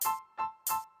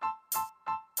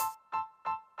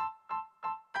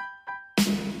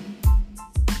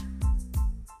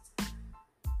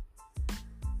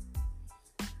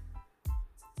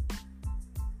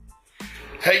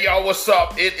Hey y'all, what's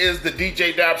up? It is the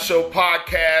DJ Dap Show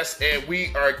podcast, and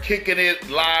we are kicking it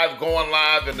live, going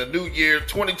live in the new year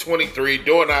 2023,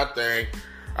 doing our thing.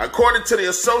 According to the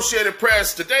Associated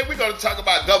Press, today we're going to talk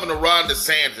about Governor Ron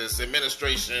DeSantis'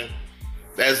 administration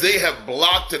as they have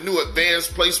blocked a new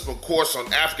advanced placement course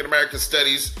on African American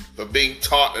studies from being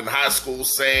taught in high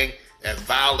schools, saying it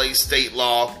violates state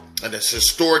law and is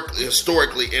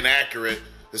historically inaccurate.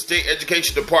 The state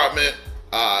education department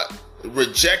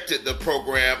rejected the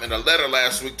program in a letter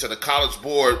last week to the College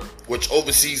Board, which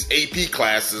oversees AP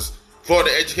classes.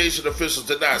 Florida education officials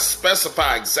did not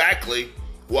specify exactly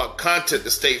what content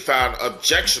the state found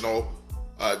objectionable,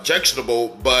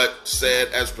 but said,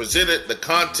 as presented, the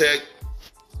content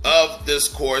of this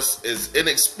course is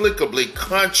inexplicably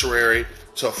contrary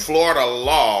to Florida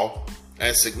law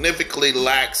and significantly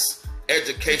lacks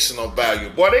educational value.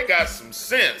 Boy, they got some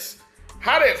sense.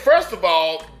 First of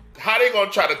all, how they gonna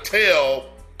try to tell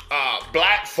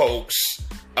black folks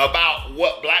about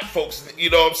what black folks,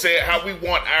 you know what I'm saying, how we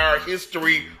want our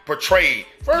history portrayed?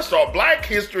 First of all, black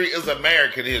history is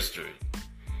American history.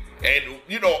 And,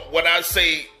 you know, when I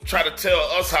say try to tell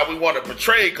us how we want it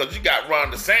portrayed, because you got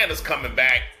Ron DeSantis coming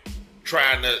back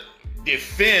trying to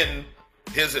defend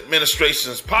his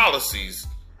administration's policies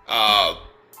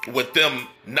with them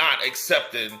not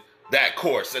accepting that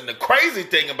course. And the crazy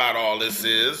thing about all this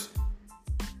is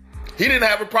he didn't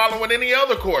have a problem with any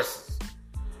other courses.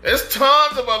 There's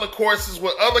tons of other courses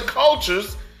with other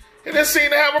cultures. He didn't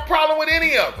seem to have a problem with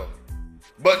any of them.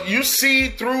 But you see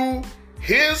through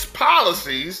his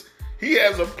policies, he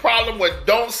has a problem with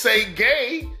don't say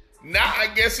gay. Now I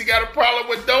guess he got a problem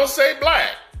with don't say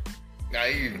black. Now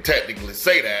he didn't technically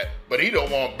say that, but he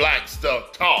don't want black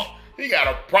stuff taught. He got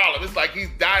a problem. It's like he's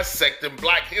dissecting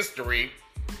black history.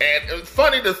 And it's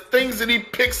funny the things that he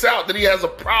picks out that he has a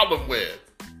problem with.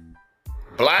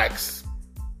 Blacks,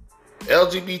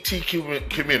 LGBTQ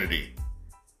community.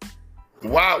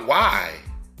 Why?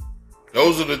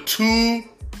 Those are the two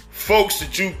folks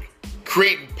that you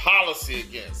creating policy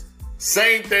against.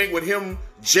 Same thing with him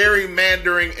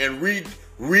gerrymandering and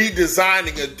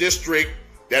redesigning a district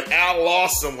that Al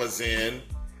Lawson was in,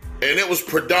 and it was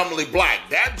predominantly black.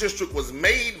 That district was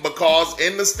made because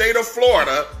in the state of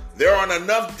Florida, there aren't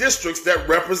enough districts that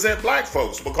represent black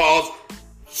folks because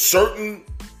certain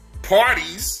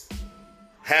parties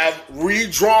have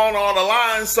redrawn all the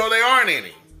lines so there aren't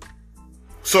any.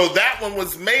 So that one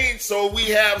was made so we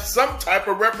have some type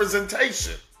of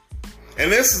representation.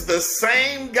 And this is the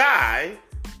same guy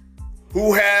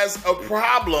who has a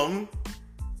problem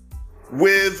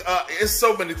with, it's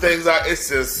so many things,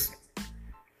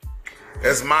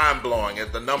 it's mind-blowing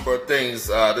at the number of things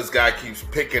this guy keeps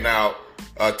picking out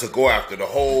to go after. The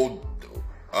whole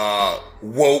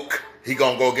woke. He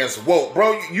gonna go against woke.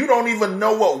 Bro, you don't even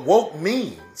know what woke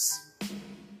means.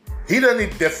 He doesn't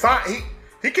even define,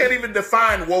 he can't even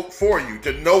define woke for you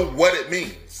to know what it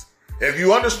means. If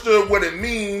you understood what it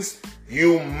means,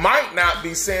 you might not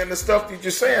be saying the stuff that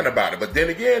you're saying about it. But then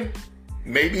again,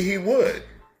 maybe he would.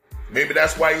 Maybe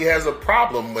that's why he has a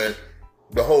problem with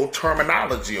the whole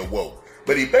terminology of woke.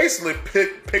 But he basically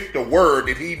picked a word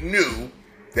that he knew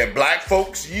that black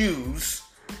folks use,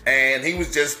 and he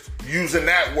was just using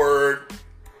that word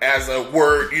as a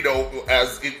word, you know,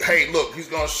 hey, look, he's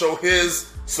going to show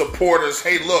his supporters,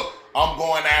 hey, look, I'm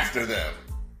going after them.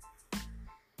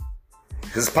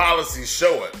 His policies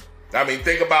show it. I mean,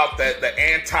 think about that, the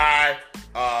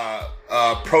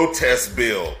anti-protest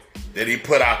bill that he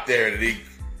put out there, that he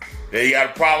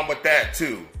got a problem with that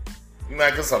too.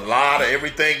 Like, it's a lot of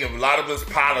everything, a lot of his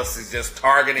policies just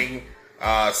targeting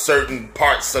certain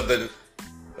parts of the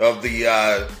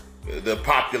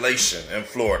population in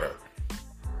Florida.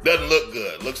 Doesn't look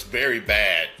good. Looks very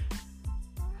bad.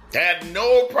 Had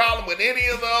no problem with any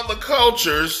of the other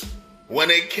cultures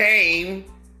when it came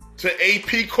to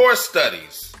AP course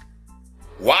studies.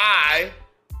 Why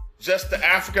just the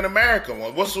African American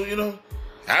one?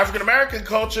 African American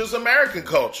culture is American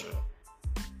culture.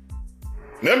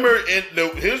 Remember,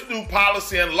 his new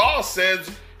policy and law says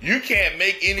you can't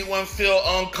make anyone feel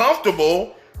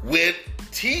uncomfortable with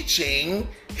teaching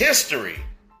history.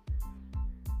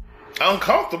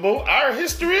 Uncomfortable? Our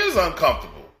history is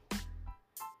uncomfortable.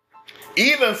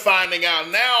 Even finding out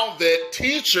now that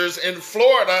teachers in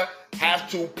Florida have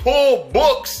to pull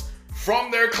books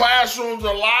from their classrooms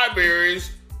or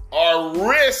libraries or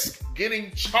risk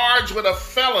getting charged with a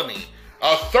felony,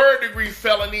 a third-degree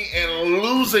felony, and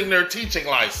losing their teaching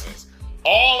license.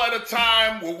 All at a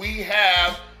time where we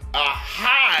have a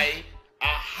high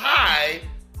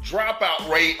dropout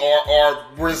rate or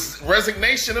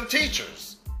resignation of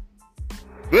teachers.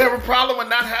 We have a problem with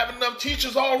not having enough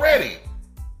teachers already.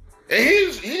 And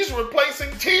he's replacing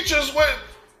teachers with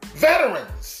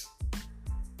veterans.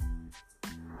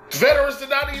 Veterans that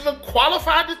not even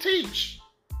qualified to teach.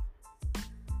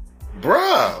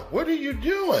 Bruh, what are you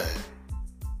doing?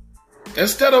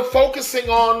 Instead of focusing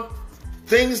on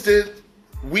things that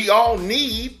we all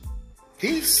need,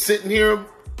 he's sitting here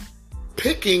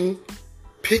picking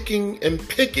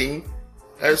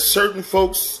at certain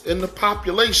folks in the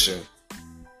population.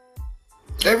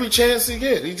 Every chance he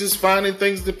gets, he's just finding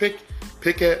things to pick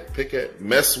at,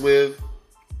 mess with.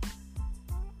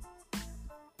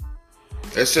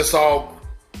 It's just all.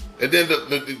 And then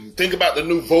think about the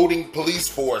new voting police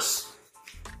force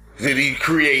that he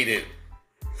created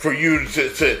for you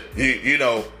to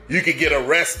you could get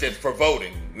arrested for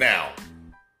voting now.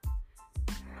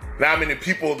 Now, how many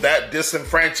people that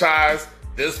disenfranchised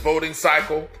this voting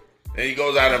cycle? And he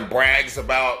goes out and brags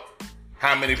about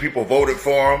how many people voted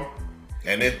for him.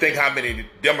 And then think how many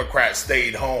Democrats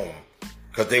stayed home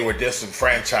because they were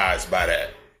disenfranchised by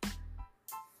that.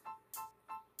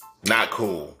 Not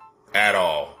cool at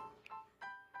all.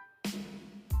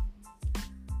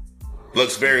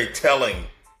 Looks very telling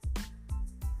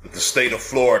that the state of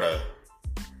Florida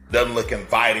doesn't look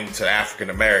inviting to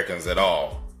African Americans at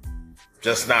all.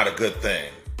 Just not a good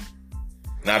thing.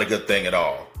 Not a good thing at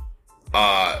all.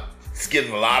 It's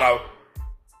getting a lot of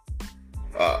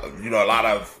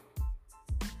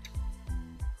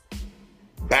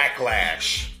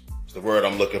backlash is the word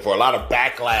I'm looking for. A lot of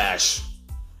backlash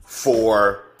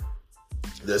for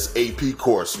this AP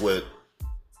course, with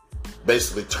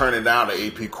basically turning down the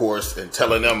AP course and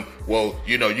telling them, well,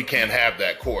 you can't have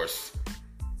that course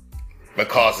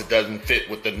because it doesn't fit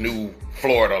with the new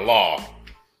Florida law.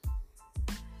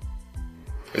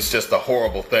 It's just a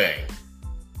horrible thing.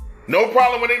 No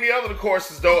problem with any other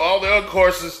courses, though. All the other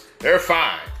courses, they're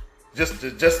fine. Just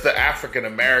the African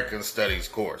American Studies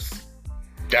course.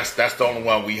 That's the only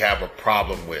one we have a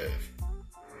problem with.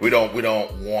 We don't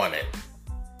want it.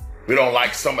 We don't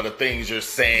like some of the things you're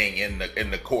saying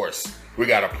in the course. We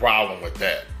got a problem with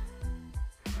that.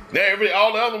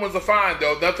 All the other ones are fine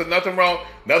though. Nothing wrong.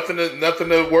 Nothing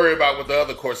to worry about with the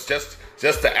other course. Just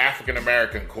the African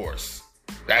American course.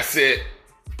 That's it.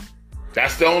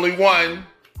 That's the only one.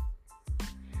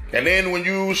 And then when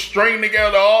you string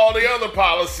together all the other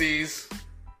policies,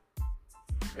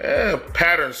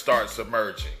 pattern starts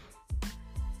emerging.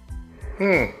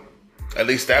 At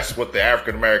least that's what the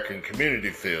African American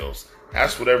community feels.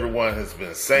 That's what everyone has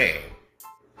been saying.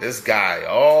 This guy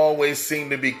always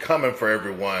seemed to be coming for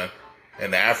everyone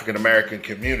in the African American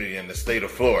community in the state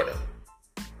of Florida.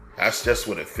 That's just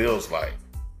what it feels like.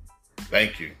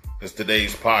 Thank you. It's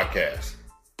today's podcast.